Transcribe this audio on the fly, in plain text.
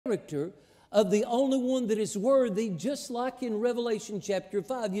character of the only one that is worthy, just like in Revelation chapter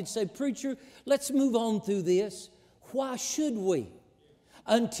 5. You'd say, preacher, let's move on through this. Why should we?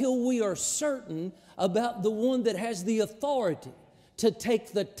 Until we are certain about the one that has the authority to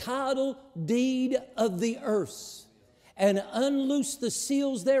take the title deed of the earth and unloose the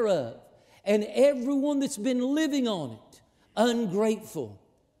seals thereof, and everyone that's been living on it, ungrateful,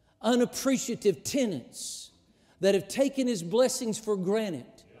 unappreciative tenants that have taken His blessings for granted.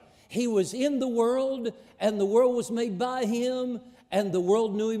 He was in the world, and the world was made by Him, and the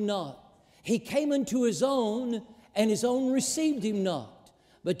world knew Him not. He came unto His own, and His own received Him not.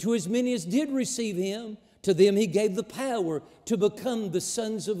 But to as many as did receive Him, to them He gave the power to become the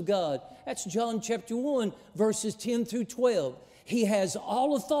sons of God. That's John chapter 1, verses 10 through 12. He has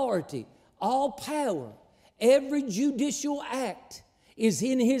all authority, all power. Every judicial act is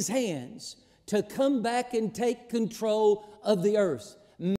in His hands to come back and take control of the earth.